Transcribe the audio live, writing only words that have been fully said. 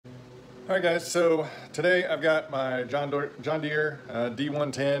Alright guys, so today I've got my John Deere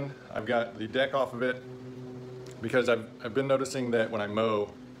D110. I've got the deck off of it because I've been noticing that when I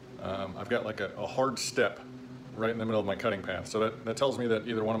mow, I've got like a hard step right in the middle of my cutting path. So that tells me that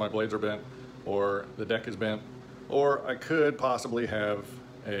either one of my blades are bent or the deck is bent, or I could possibly have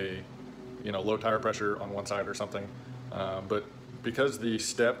a low tire pressure on one side or something. But because the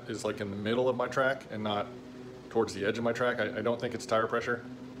step is like in the middle of my track and not towards the edge of my track, I don't think it's tire pressure.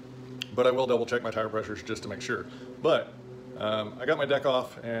 But I will double check my tire pressures just to make sure. But I got my deck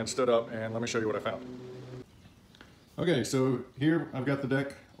off and stood up, and let me show you what I found. Okay, so here I've got the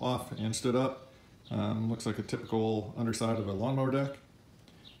deck off and stood up. Looks like a typical underside of a lawnmower deck.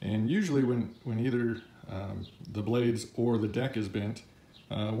 And usually when either the blades or the deck is bent,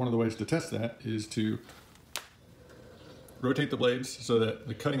 one of the ways to test that is to rotate the blades so that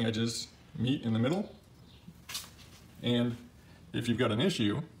the cutting edges meet in the middle. And if you've got an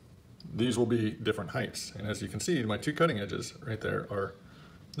issue, these will be different heights. And as you can see, my two cutting edges right there are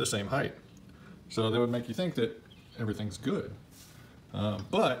the same height. So that would make you think that everything's good.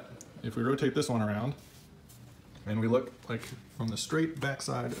 But if we rotate this one around and we look like from the straight back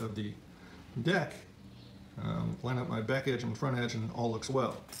side of the deck, line up my back edge and front edge and all looks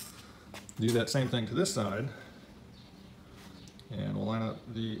well. Do that same thing to this side, and we'll line up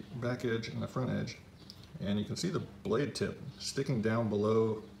the back edge and the front edge, and you can see the blade tip sticking down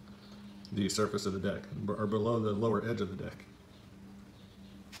below the surface of the deck, or below the lower edge of the deck.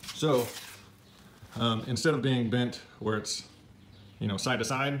 So instead of being bent where it's side to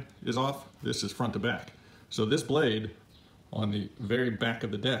side is off, this is front to back. So this blade on the very back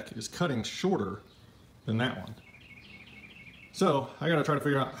of the deck is cutting shorter than that one. So I gotta try to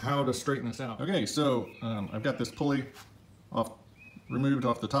figure out how to straighten this out. Okay, so I've got this pulley removed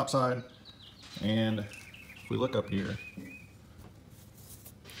off the top side, and if we look up here,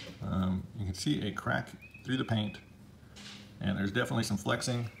 you can see a crack through the paint, and there's definitely some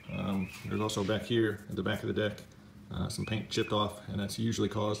flexing. There's also back here at the back of the deck some paint chipped off, and that's usually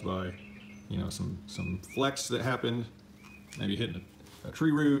caused by some flex that happened, maybe hitting a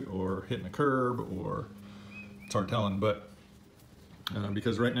tree root or hitting a curb, or it's hard telling. But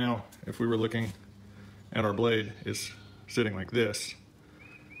because right now, if we were looking at our blade, it's sitting like this,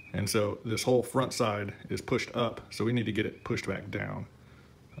 and so this whole front side is pushed up, so we need to get it pushed back down.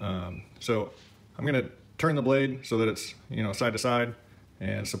 So I'm going to turn the blade so that it's side to side,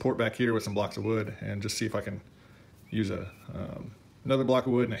 and support back here with some blocks of wood, and just see if I can use another block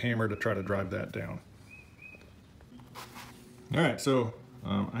of wood and a hammer to try to drive that down. Alright, so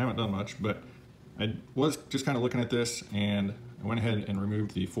I haven't done much, but I was just kind of looking at this, and I went ahead and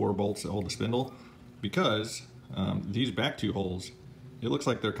removed the 4 bolts that hold the spindle, because these back 2 holes, it looks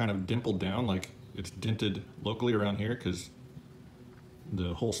like they're kind of dimpled down, like it's dented locally around here because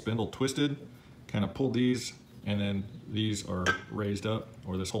the whole spindle twisted, kind of pulled these, and then these are raised up,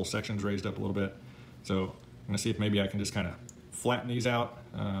 or this whole section's raised up a little bit. So I'm gonna see if maybe I can just kind of flatten these out,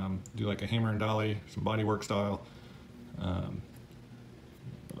 do like a hammer and dolly, some bodywork style,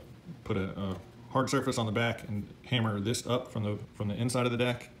 put a hard surface on the back and hammer this up from the inside of the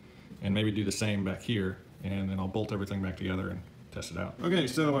deck, and maybe do the same back here, and then I'll bolt everything back together and test it out. Okay,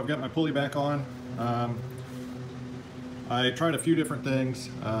 so I've got my pulley back on. I tried a few different things.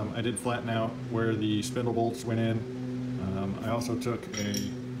 I did flatten out where the spindle bolts went in. I also took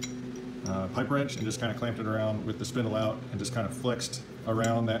a pipe wrench and just kind of clamped it around with the spindle out and just kind of flexed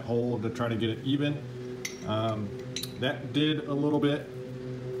around that hole to try to get it even. That did a little bit.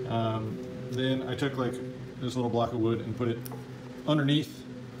 Then I took like this little block of wood and put it underneath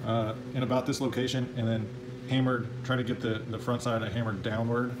in about this location, and then hammered, try to get the front side, I hammered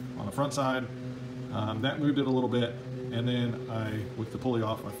downward on the front side. That moved it a little bit, and then with the pulley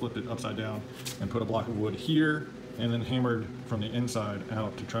off, I flipped it upside down and put a block of wood here, and then hammered from the inside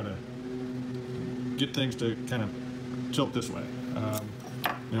out to try to get things to kind of tilt this way.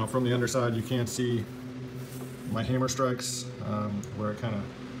 From the underside, you can see my hammer strikes where I kind of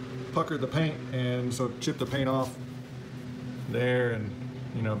puckered the paint, and so chipped the paint off there, and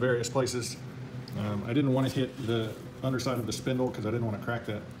various places. I didn't want to hit the underside of the spindle because I didn't want to crack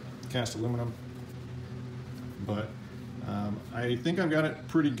that cast aluminum, but I think I've got it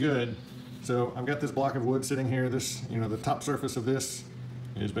pretty good. So I've got this block of wood sitting here. This, the top surface of this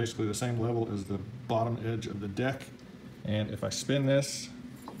is basically the same level as the bottom edge of the deck, and if I spin this,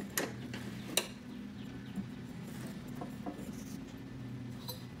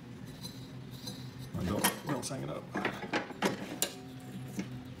 my belt's hanging up.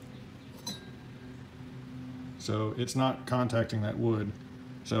 So it's not contacting that wood.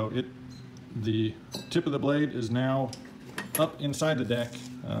 So the tip of the blade is now up inside the deck,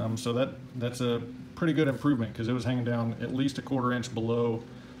 So that's a pretty good improvement, because it was hanging down at least a 1/4 inch below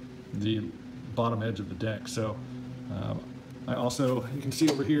the bottom edge of the deck. So I also, you can see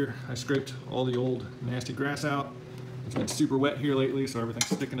over here, I scraped all the old nasty grass out. It's been super wet here lately, so everything's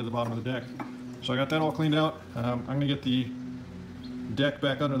sticking to the bottom of the deck. So I got that all cleaned out. I'm gonna get the deck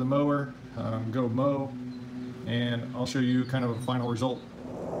back under the mower, go mow, and I'll show you kind of a final result.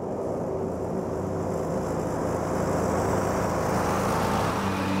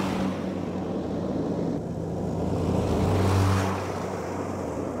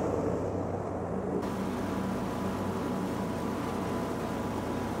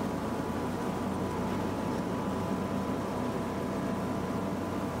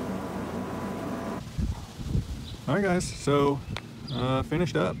 Alright guys, so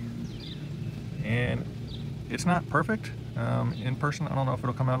finished up, and it's not perfect. In person, I don't know if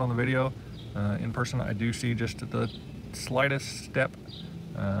it'll come out on the video. In person, I do see just the slightest step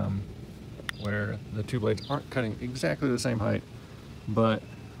where the two blades aren't cutting exactly the same height, but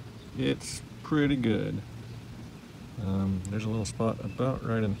it's pretty good. There's a little spot about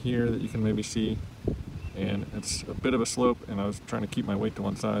right in here that you can maybe see, and it's a bit of a slope, and I was trying to keep my weight to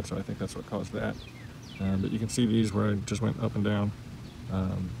one side, so I think that's what caused that. But you can see these where I just went up and down.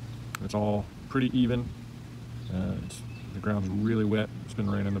 It's all pretty even. The ground's really wet. It's been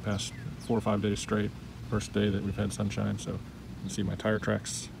raining the past 4 or 5 days straight. First day that we've had sunshine, so you can see my tire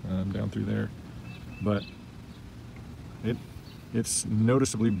tracks down through there. But it's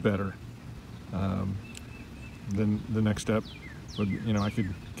noticeably better than the next step. But, you know, I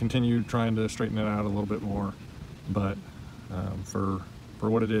could continue trying to straighten it out a little bit more, but for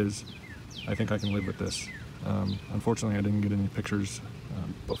what it is, I think I can live with this. Unfortunately, I didn't get any pictures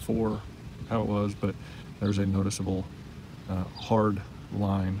before how it was, but there's a noticeable hard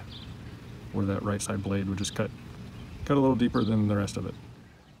line where that right side blade would just cut a little deeper than the rest of it.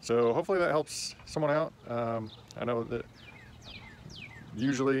 So hopefully that helps someone out. I know that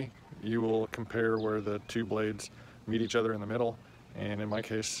usually you will compare where the two blades meet each other in the middle, and in my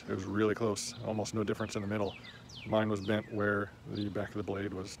case it was really close, almost no difference in the middle. Mine was bent where the back of the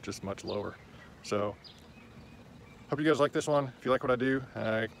blade was just much lower. So hope you guys like this one. If you like what I do,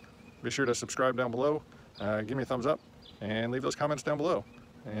 be sure to subscribe down below, give me a thumbs up, and leave those comments down below.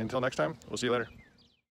 And until next time, we'll see you later.